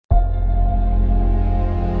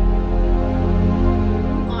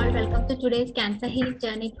today's Cancer Healing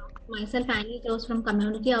Journey Talk. Myself, Annie Jose from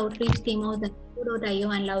Community Outreach Team of the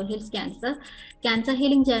and Love Hills Cancer. Cancer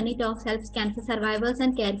Healing Journey Talks helps cancer survivors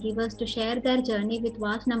and caregivers to share their journey with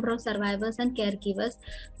vast number of survivors and caregivers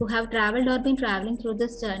who have traveled or been traveling through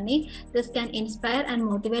this journey. This can inspire and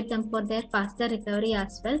motivate them for their faster recovery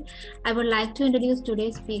as well. I would like to introduce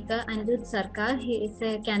today's speaker, Anirudh Sarkar. He is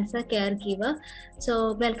a cancer caregiver.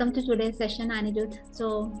 So, welcome to today's session, Anirudh.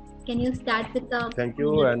 So, can you start with the Thank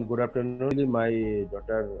you and good afternoon. My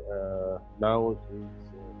daughter now is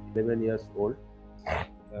 11 years old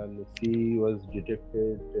and she was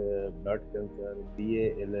detected blood cancer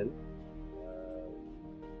BALL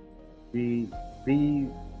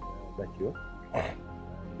pre-mature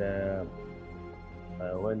and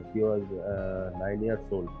when she was 9 years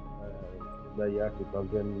old in the year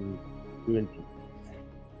 2020.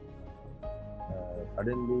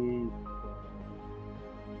 Suddenly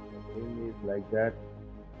the thing is like that.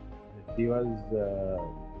 She was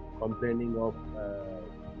complaining of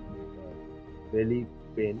belly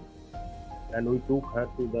pain, and we took her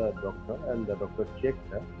to the doctor, and the doctor checked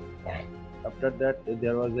her. After that,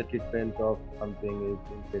 there was a treatment of something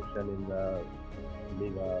infection in the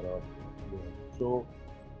liver or so.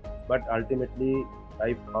 But ultimately,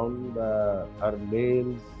 I found her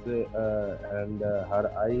nails and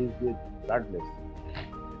her eyes is bloodless.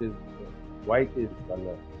 It is whitish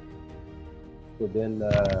color. So then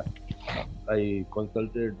I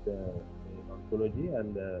consulted oncology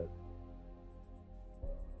and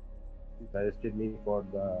he suggested me for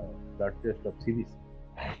the blood test of CBC.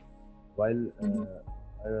 While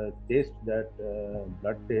I test that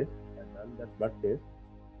blood test, I done that blood test,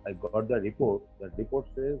 I got the report. The report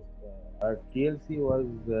says her TLC was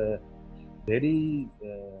very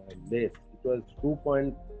less. It was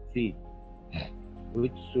 2.3,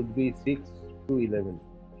 which should be 6 to 11.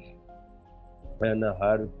 And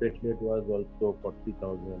her platelet was also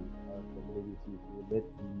 40,000. The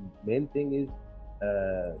main thing is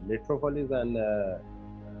neutrophils and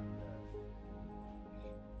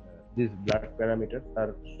these blood parameters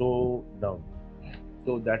are so down.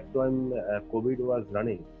 So that time COVID was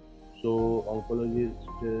running. So oncologist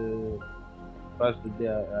first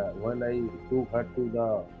when I took her to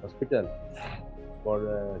the hospital for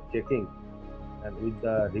checking and with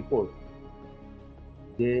the report,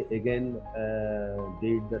 they again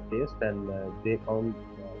did the test and they found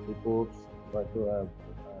reports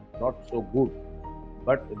not so good,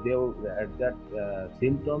 but they at that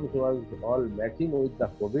symptoms was all matching with the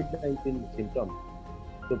COVID-19 symptoms.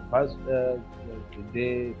 So first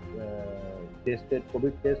they tested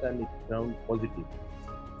COVID test and it found positive,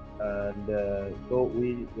 and so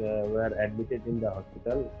we were admitted in the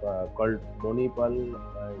hospital called Manipal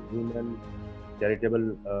Human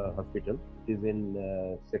Charitable Hospital. It is in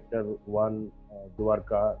Sector 1,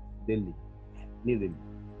 Dwarka, Delhi, New Delhi.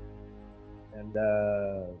 And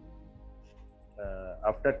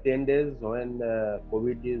after 10 days, when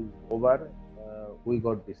COVID is over, we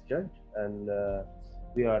got discharged and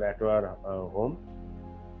we are at our home.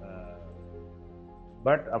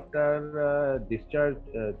 But after discharge,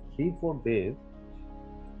 3-4 days,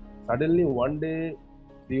 suddenly one day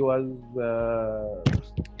she was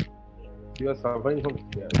suffering from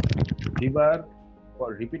fever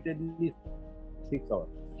for repeatedly 6 hours.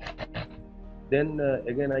 Then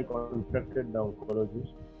again I contacted the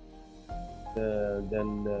oncologist.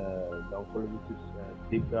 Then the oncologist is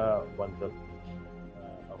Deepika Bansal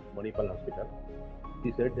of Manipal Hospital.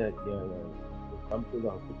 She said that you come to the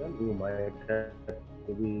hospital, you might have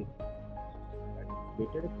to be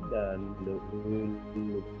admitted and we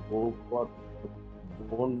will go for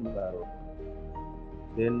bone marrow.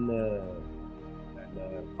 Then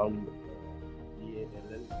found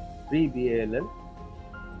pre-BALL,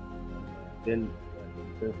 then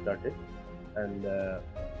started, and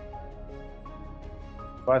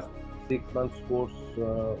first 6 months course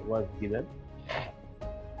was given.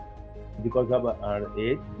 Because of our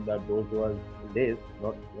age, the dose was less,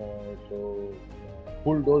 not so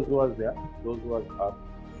full dose was there, dose was up.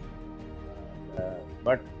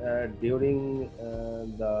 But during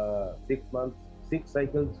the 6 months, 6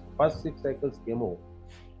 cycles, first 6 cycles chemo,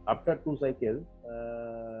 after 2 cycles,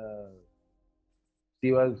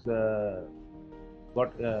 she was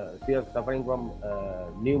she was suffering from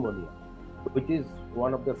pneumonia, which is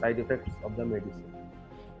one of the side effects of the medicine.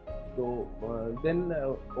 So then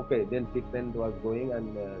then treatment was going,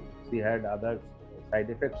 and she had other side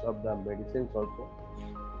effects of the medicines also,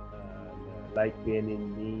 like pain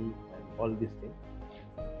in knee and all these things.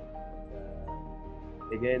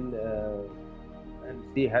 Again, and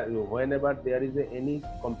she has, whenever there is any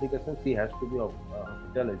complication, she has to be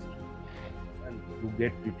hospitalized. and to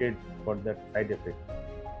get treated for that side effect.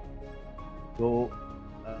 So,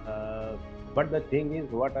 but the thing is,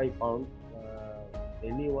 what I found,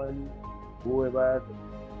 anyone whoever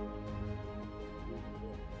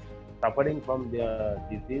suffering from their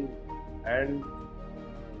disease and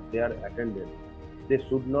their attendant, they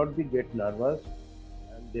should not be get nervous,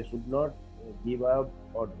 and they should not give up,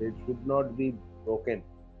 or they should not be broken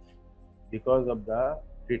because of the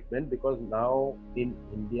treatment. Because now in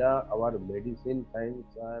India, our medicine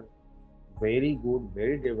science are very good,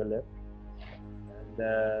 very developed, and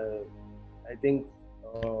I think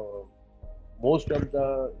most of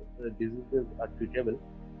the diseases are treatable.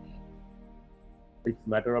 It's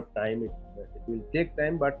matter of time. It will take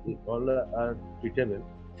time, but it all are treatable.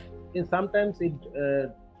 And sometimes it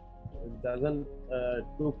doesn't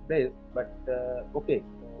took place, but okay.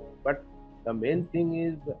 But the main thing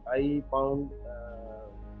is I found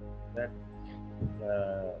that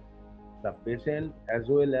uh, the patient as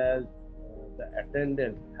well as the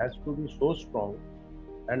attendant has to be so strong,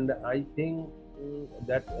 and I think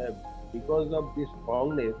that because of this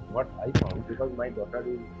strongness, what I found, because my daughter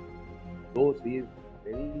is, though she is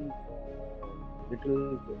very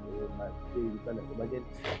little, you can imagine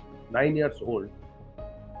 9 years old,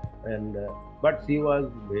 and but she was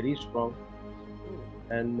very strong,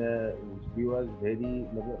 and she was very.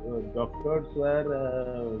 Doctors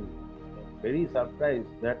were very surprised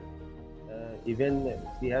that even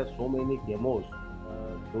she has so many chemos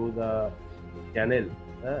through the channel.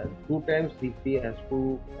 Two times she has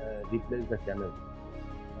to replace the channel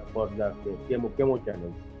for the chemo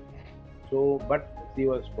channel. So, but she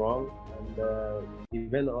was strong, and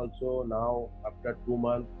even also now after 2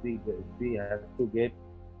 months, she has to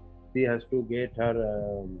get her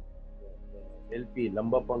LP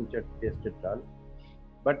lumbar puncture test done.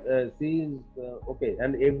 But she is okay,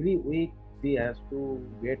 and every week she has to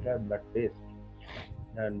get her blood test,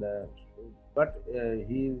 and but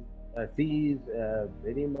she is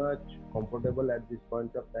very much comfortable at this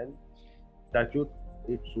point of time. Statute,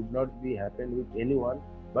 it should not be happen with anyone,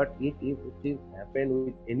 but if it is happen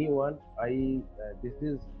with anyone, this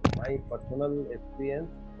is my personal experience.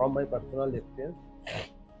 From my personal experience,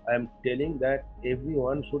 I am telling that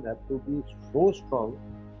everyone should have to be so strong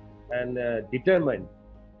and determined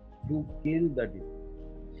to kill the disease.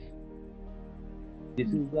 This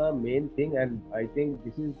is the main thing, and I think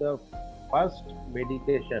this is the first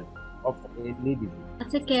medication of any disease.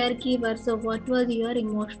 As a caregiver, so what was your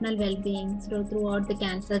emotional well-being throughout the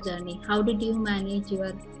cancer journey? How did you manage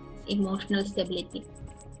your emotional stability?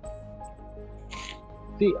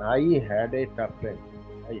 See, I had a tough time.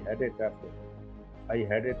 I had a tough time. I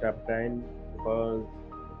had a tough time because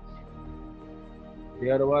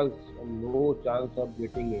there was no chance of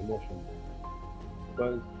getting emotional.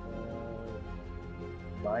 Because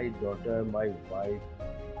my daughter, my wife,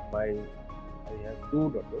 I have two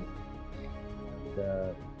daughters,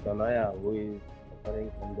 and Sanaya, who is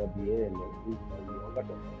suffering from the BAML, is my younger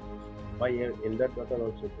daughter. My elder daughter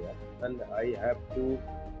also there, and I have to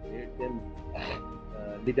let them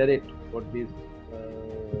literate for this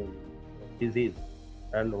disease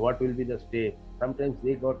and what will be the state. Sometimes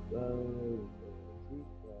they got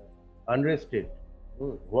unrested.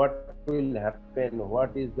 What will happen?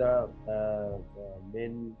 What is the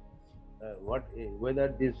main whether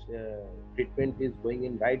this treatment is going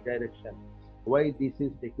in right direction? Why this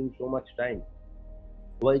is taking so much time?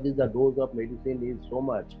 Why is the dose of medicine is so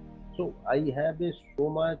much? So I have so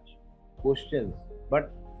much questions,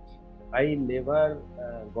 but I never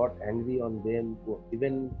got angry on them,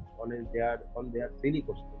 even on their silly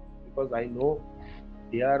questions, because I know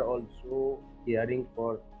they are also caring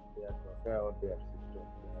for their daughter or their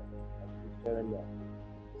sister and their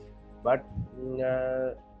but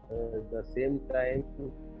the same time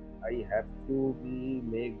I have to be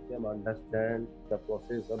make them understand the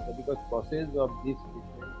process of the, because process of this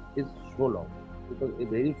treatment is so long. Because the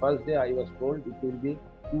very first day I was told it will be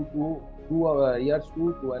 2 years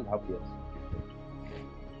to 2.5 years.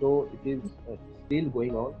 So it is still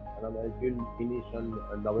going on, and it will finish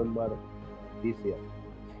on November this year.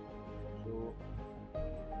 So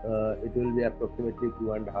it will be approximately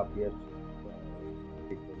 2.5 years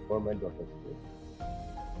for my daughter's case.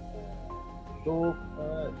 So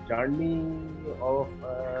journey of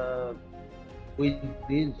with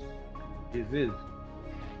this disease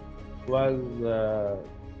was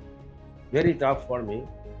very tough for me,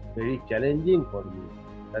 very challenging for me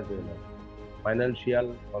as well.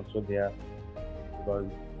 Financial also there, because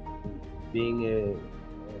being a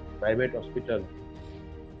private hospital,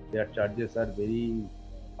 their charges are very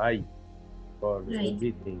high for Right.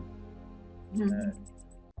 everything. Mhm.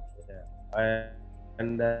 Yeah. And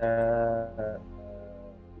and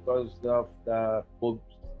because of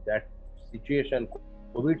that situation,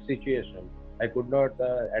 COVID situation, I could not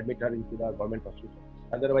admit her into the government hospital.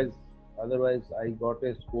 Otherwise, I got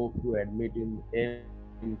a scope to admit in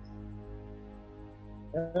AIIMS,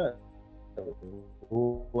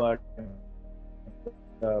 who are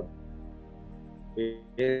the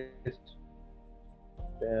best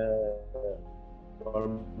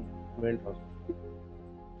government hospital.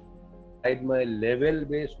 Tried my level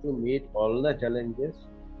best to meet all the challenges,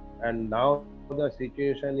 and now the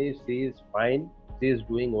situation is she is fine, she is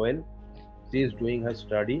doing well, she is doing her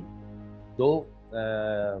study. Though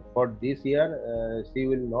for this year she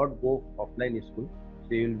will not go offline school,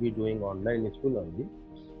 she will be doing online school only.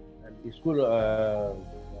 And school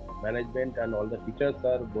management and all the teachers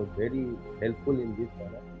are both very helpful in this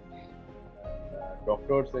manner. And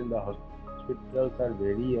doctors in the hospitals are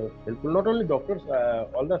very helpful. Not only doctors,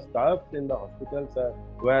 all the staffs in the hospitals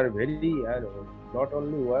were very, not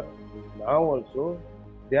only were, now also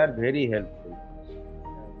they are very helpful.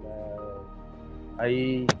 And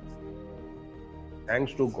I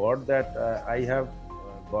thanks to God that I have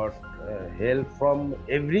got help from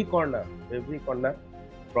every corner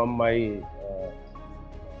from my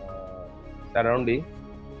surrounding.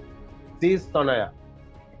 She is Tanaya.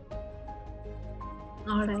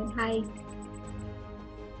 All right. Hi.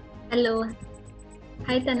 Hello.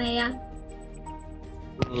 Hi, Tanaya.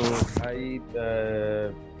 I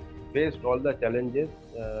faced all the challenges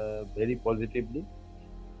very positively,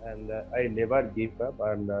 and I never give up,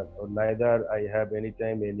 and neither I have any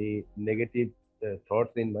time any negative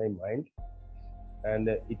thoughts in my mind. And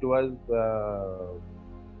it was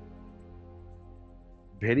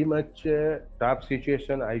very much tough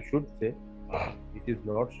situation, I should say. It is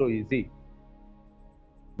not so easy,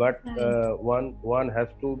 but one has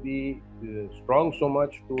to be strong so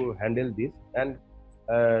much to handle this, and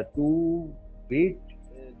to beat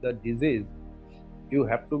the disease you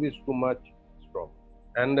have to be so much strong,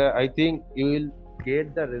 and I think you will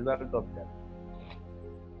get the result of that.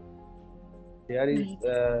 There is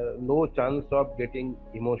no chance of getting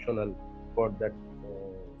emotional for that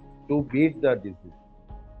to beat the disease.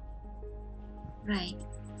 Right.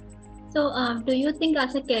 So, do you think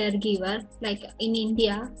as a caregiver, like in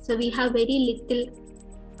India, so we have very little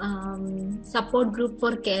support group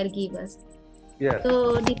for caregivers. Yes.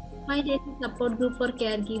 So, did you find any support group for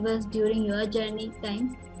caregivers during your journey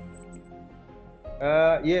time?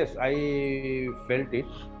 Yes, I felt it.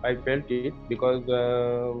 Because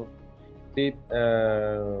see,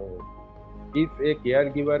 if a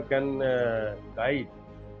caregiver can guide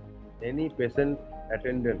any patient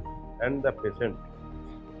attendant and the patient,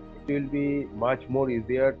 it will be much more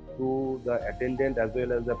easier to the attendant as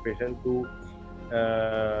well as the patient to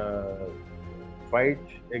fight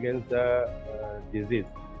against the disease.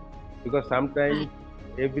 Because sometimes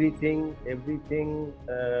everything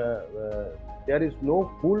there is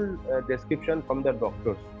no full description from the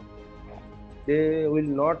doctors. They will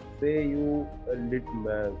not say you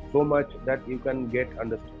so much that you can get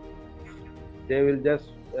understand. They will just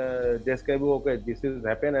describe, okay, this is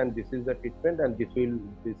happen and this is the treatment and this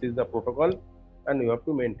is the protocol and you have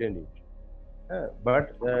to maintain it.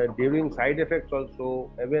 But during side effects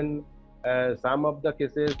also, even some of the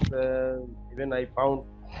cases, even I found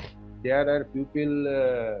there are people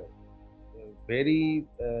very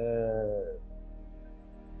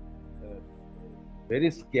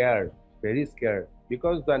scared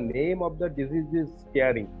because the name of the disease is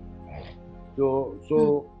scaring. So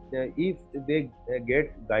if they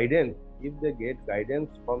get guidance,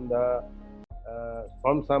 from the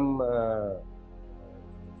from some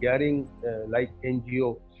caring like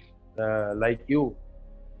NGO, like you,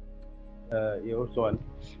 your son,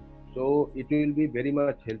 so it will be very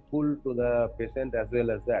much helpful to the patient as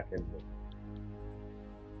well as the attendant.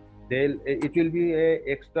 It will be a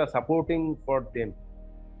extra supporting for them.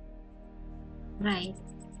 Right.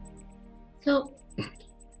 So,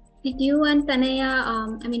 did you and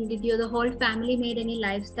Tanaya, did the whole family made any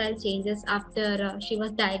lifestyle changes after she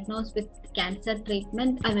was diagnosed with cancer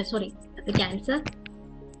treatment? The cancer.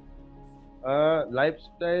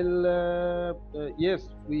 Lifestyle, yes,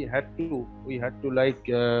 we had to like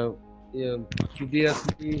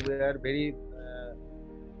previously we are very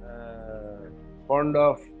fond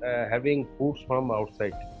of having foods from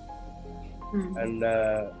outside, and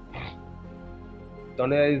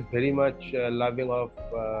Tanaya is very much loving of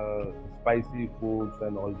spicy foods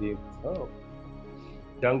and all these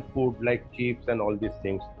junk food like chips and all these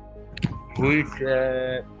things, which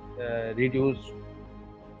reduced.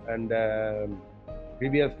 And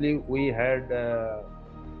previously we had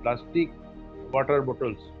plastic water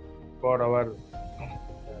bottles for our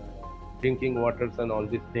drinking waters and all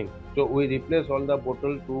these things. So we replace all the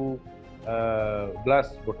bottle to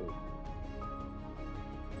glass bottle.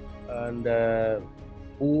 And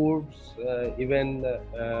foods, even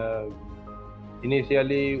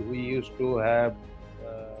initially we used to have,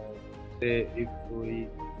 say, if we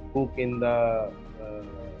cook in the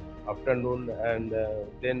afternoon and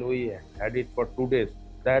then we had it for 2 days,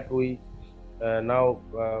 that we now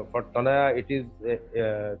for Tanaya it is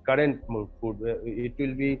current food. It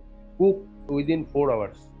will be cooked within 4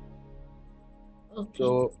 hours. Okay.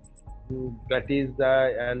 So that is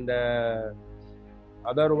the, and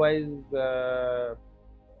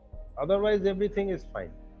otherwise everything is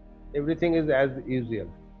fine. Everything is as usual.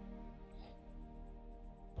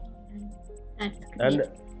 That's great.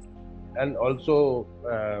 And also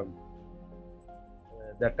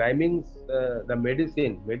the timings, the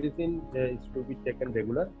medicine is to be taken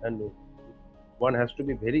regular, and one has to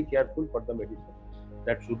be very careful for the medicine.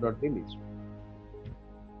 That should not be missed.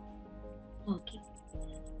 Okay.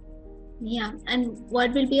 Yeah, and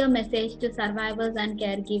what will be your message to survivors and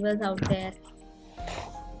caregivers out there?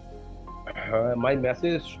 My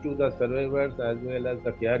message to the survivors as well as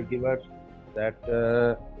the caregivers, that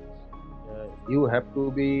you have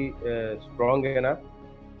to be strong enough,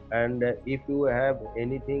 and if you have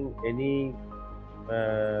any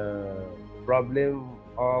problem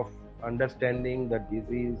of understanding the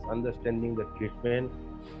disease, understanding the treatment,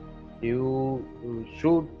 you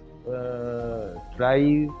should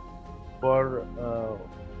try for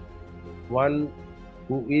one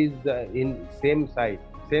who is in same side,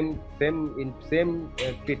 same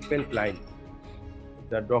treatment line.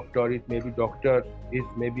 The doctor, it may be doctor, it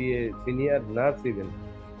may be a senior nurse even,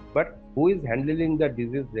 but who is handling the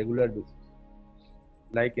disease regular basis,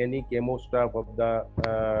 like any chemo staff of the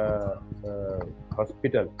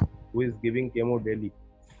hospital who is giving chemo daily.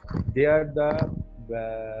 They are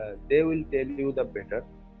they will tell you the better.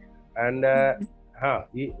 And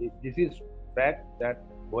this is fact that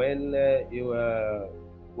when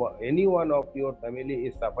any one of your family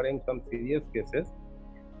is suffering some serious cases,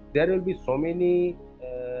 there will be so many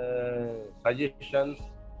suggestions,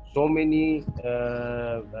 so many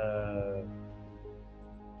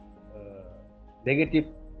negative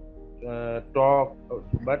talk,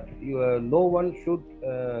 but no one should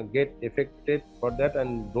get affected for that,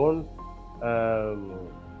 and don't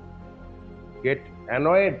get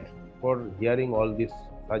annoyed for hearing all this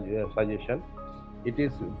suggestion. It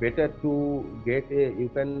is better to get you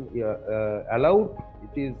can allowed,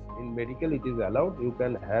 it is in medical, it is allowed, you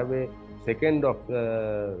can have a second of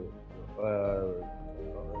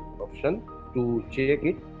option to check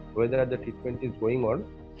it whether the treatment is going on,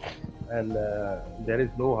 and there is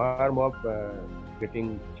no harm of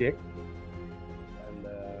getting checked,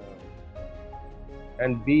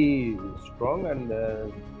 and be strong, and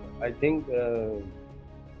I think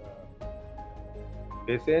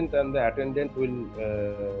patient and the attendant will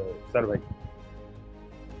survive.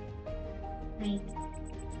 Right.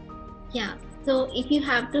 Yeah. So if you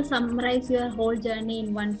have to summarize your whole journey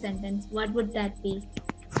in one sentence, what would that be?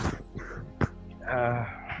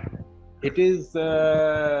 It is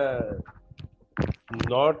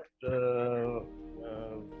not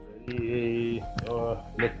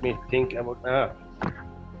let me think about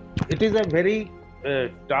it is a very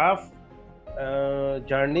tough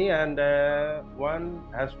journey, and one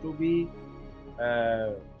has to be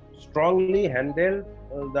strongly handle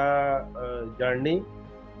the journey,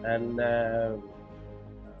 and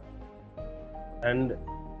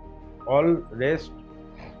all rest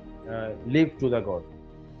leave to the God.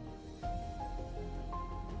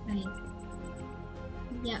 Right.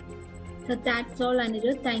 Yeah. So that's all,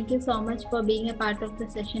 Anirudh. Thank you so much for being a part of the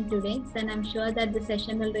session today. And I'm sure that the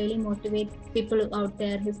session will really motivate people out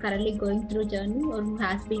there who's currently going through journey or who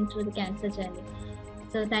has been through the cancer journey.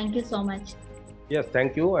 So thank you so much. Yes,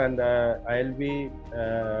 thank you. And I'll be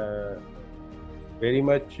very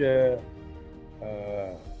much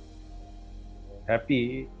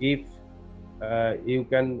happy if you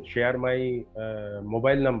can share my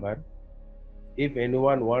mobile number. If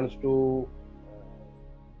anyone wants to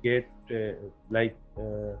get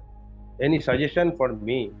any suggestion for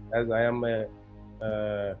me, as I am a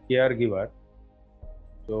caregiver,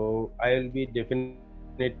 so I will be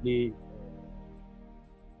definitely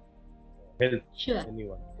help Sure.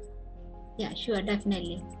 anyone. Yeah, sure,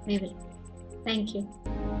 definitely. We will. Thank you.